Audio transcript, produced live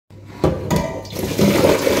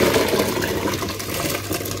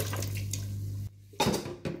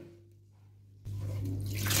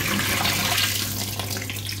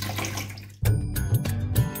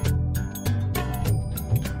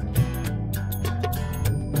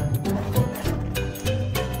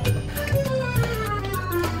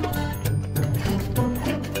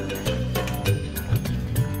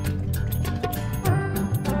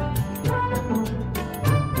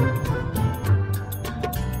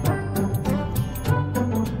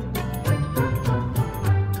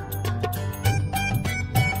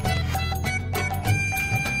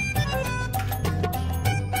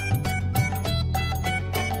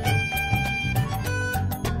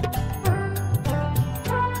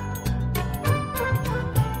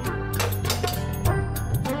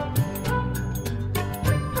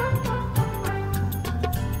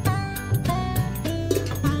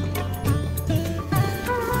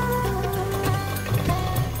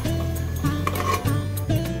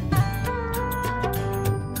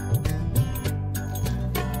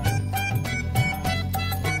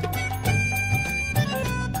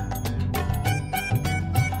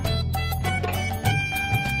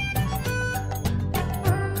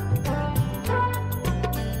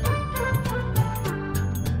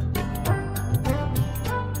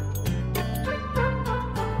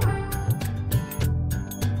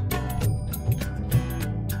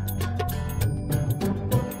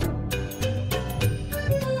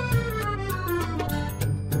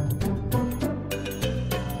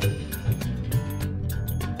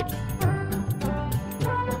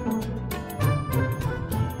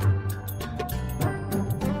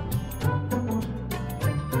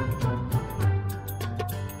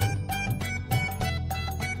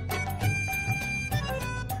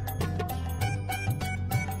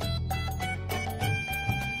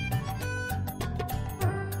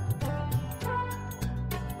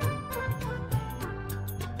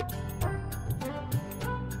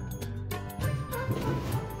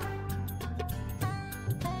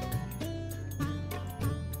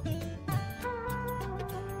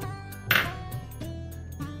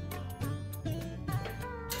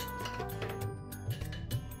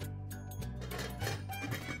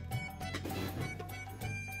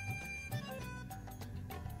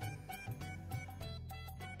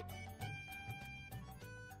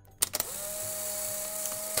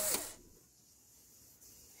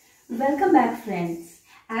Welcome back friends.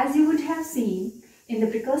 As you would have seen in the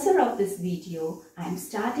precursor of this video, I am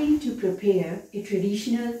starting to prepare a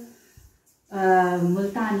traditional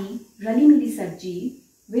Multani Ralli milli sabzi,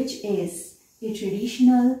 which is a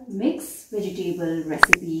traditional mixed vegetable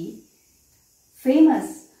recipe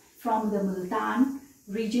famous from the Multan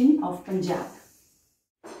region of Punjab.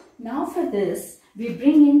 Now for this, we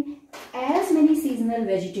bring in as many seasonal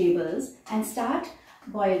vegetables and start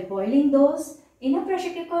boiling those in a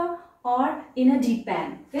pressure cooker or in a deep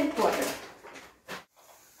pan with water.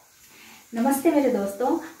 नमस्ते मेरे दोस्तों,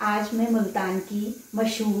 आज मैं मुल्तान की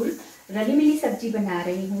मशहूर रली मिली सब्जी बना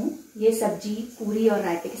रही हूँ। ये सब्जी पूरी और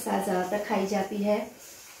रायते के साथ ज़्यादातर खाई जाती है।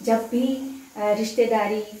 जब भी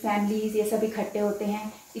रिश्तेदारी, फैमिलीज ये सब इकट्ठे होते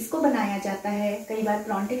हैं, इसको बनाया जाता है। कई बार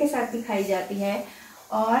परांठे के साथ भी खाई जाती है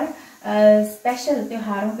और स्पेशल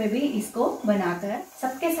त्योहारों पे भी इसको बनाकर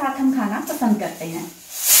सबके साथ हम खाना पसंद करते हैं।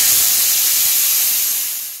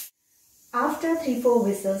 After 3-4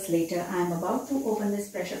 whistles later, I am about to open this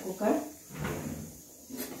pressure cooker.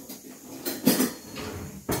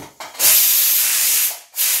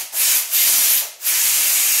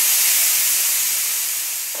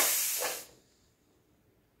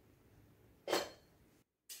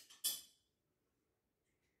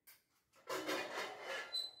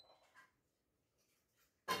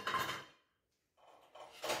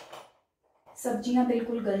 सब्जियां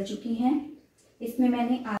बिल्कुल गल चुकी हैं। इसमें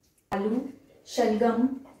मैंने आलू, शलगम,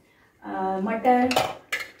 मटर,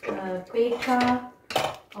 पेठा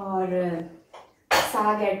और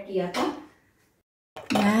साग ऐड किया था।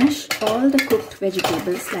 Mash all the cooked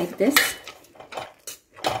vegetables like this.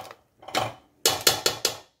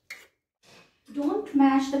 Don't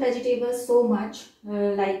mash the vegetables so much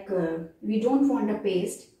we don't want a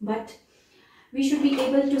paste, but we should be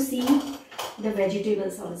able to see the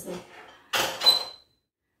vegetables also.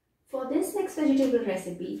 For this next vegetable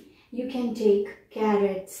recipe, you can take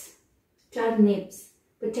carrots, turnips,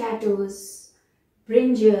 potatoes,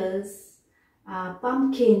 brinjals,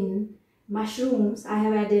 pumpkin, mushrooms. I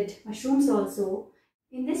have added mushrooms also.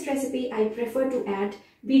 In this recipe, I prefer to add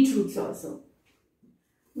beetroots also.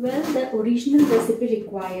 Well, the original recipe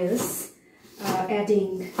requires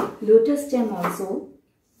adding lotus stem also,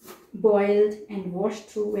 boiled and washed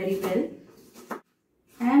through very well.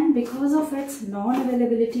 And because of its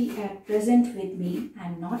non-availability at present with me, I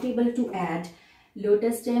am not able to add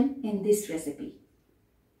lotus stem in this recipe.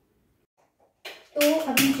 तो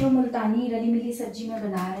अभी जो मुल्तानी रली मिली सब्जी मैं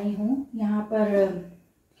बना रही हूँ, यहाँ पर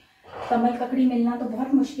कमल ककड़ी मिलना तो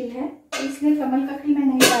बहुत मुश्किल है, तो इसलिए कमल ककड़ी मैं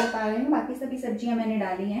नहीं डाल पा रही हूँ। बाकी सभी सब्जियाँ मैंने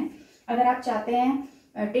डाली हैं। अगर आप चाहते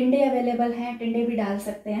हैं, टिंडे अवेलेबल हैं, टिंडे भी डाल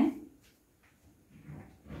सकते हैं।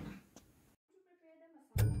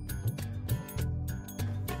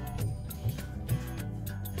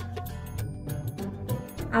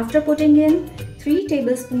 After putting in 3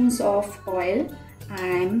 tablespoons of oil, I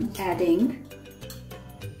am adding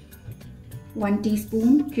 1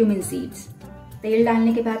 teaspoon cumin seeds. तेल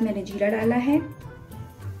डालने के बाद मैंने जीरा डाला है.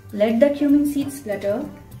 Let the cumin seeds splutter,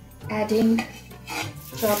 adding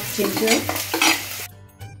chopped ginger,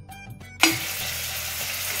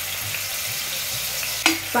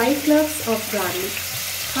 five cloves of garlic,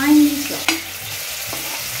 finely chopped.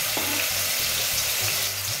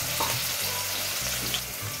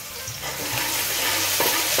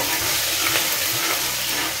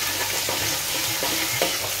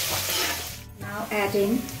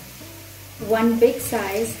 Adding 1 big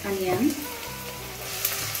size onion,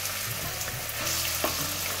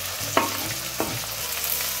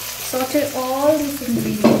 saute all these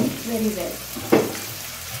ingredients very well.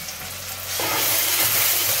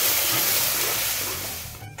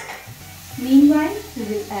 Meanwhile, we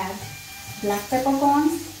will add black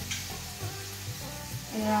peppercorns,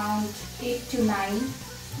 around 8 to 9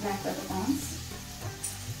 black peppercorns.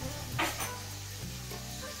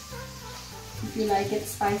 If you like it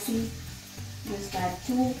spicy, just add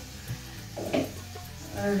 2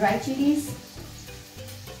 red chilies,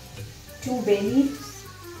 2 bay leaves,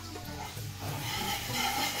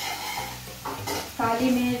 काली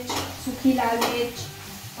मिर्च, सूखी लाल मिर्च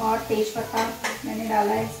और तेज पत्ता मैंने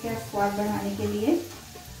डाला है इसके स्वाद बढ़ाने के लिए।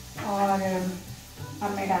 और अब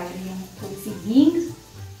मैं डाल रही हूँ थोड़ी सी हींग,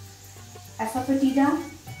 asafoetida,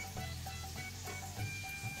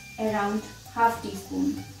 around ½ teaspoon.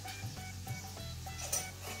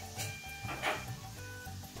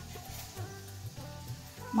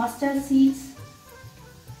 Mustard seeds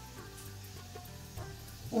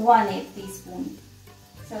 1/8 teaspoon.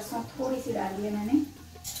 सरसों थोड़ी सी डाली है मैंने।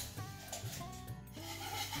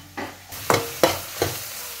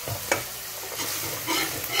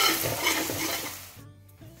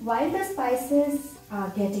 While the spices are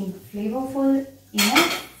getting flavorful in a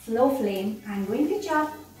slow flame, I'm going to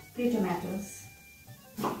chop 3 tomatoes.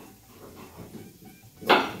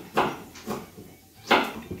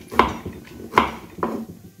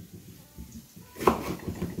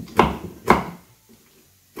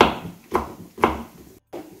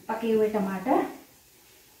 पके हुए टमाटर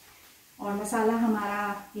और मसाला हमारा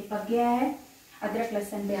ये पक गया है। अदरक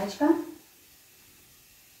लहसुन प्याज का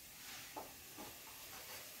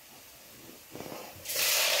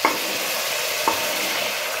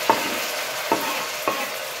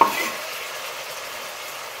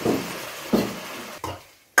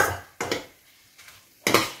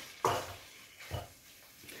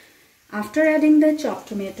After adding the chopped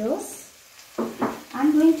tomatoes,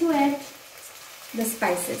 I'm going to add the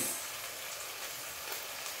spices.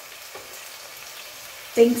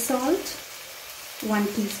 Pink salt, 1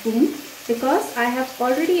 teaspoon, because I have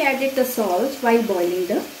already added the salt while boiling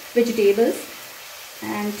the vegetables,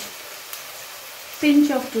 and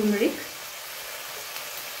pinch of turmeric,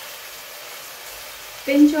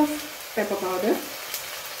 pinch of pepper powder,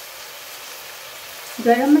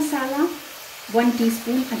 garam masala, 1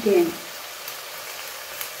 teaspoon again,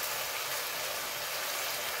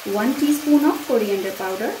 1 teaspoon of coriander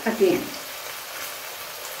powder again,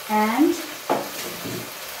 and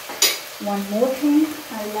one more thing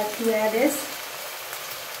I would like to add is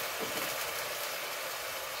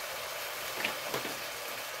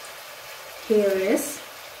here is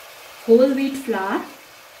whole wheat flour,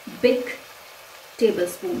 big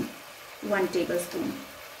tablespoon, 1 tablespoon.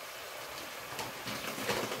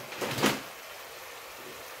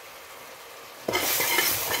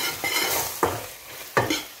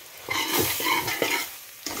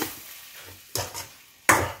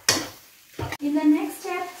 In the next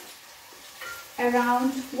step,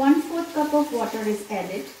 around 1/4 cup of water is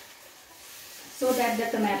added so that the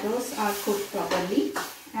tomatoes are cooked properly,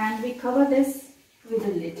 and we cover this with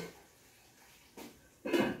a lid.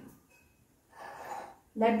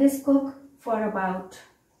 Let this cook for about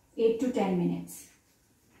 8 to 10 minutes.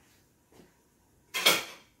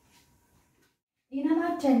 In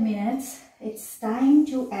about 10 minutes, it's time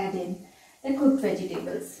to add in the cooked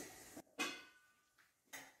vegetables.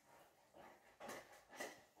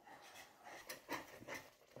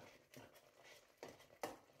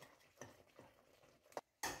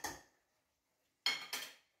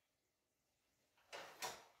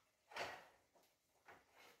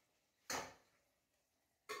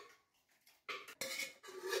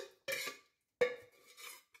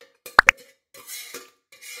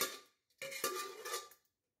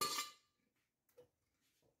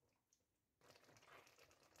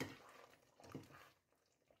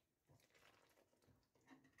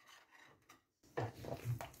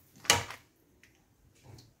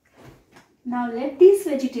 Now let these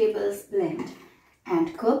vegetables blend and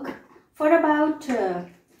cook for about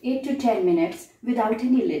 8 to 10 minutes without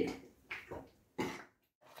any lid.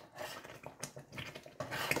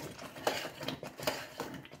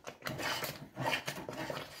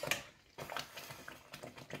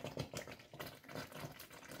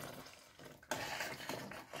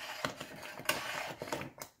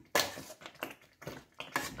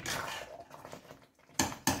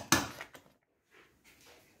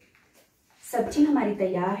 सब्जी हमारी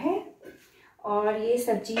तैयार है, और ये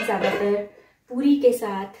सब्जी ज़्यादातर पूरी के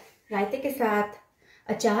साथ, रायते के साथ,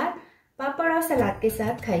 अचार, पापड़ और सलाद के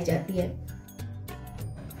साथ खाई जाती है।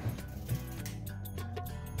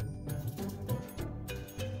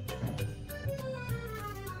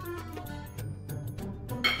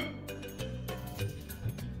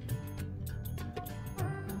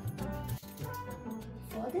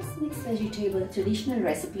 For this mixed vegetable traditional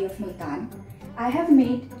recipe of Multan, I have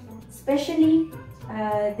made especially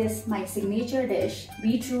this my signature dish,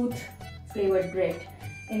 beetroot flavored bread.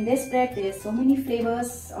 In this bread there are so many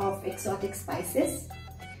flavors of exotic spices.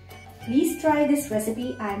 Please try this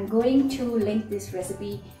recipe. I am going to link this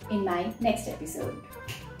recipe in my next episode.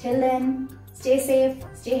 Till then, stay safe,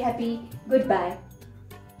 stay happy, goodbye.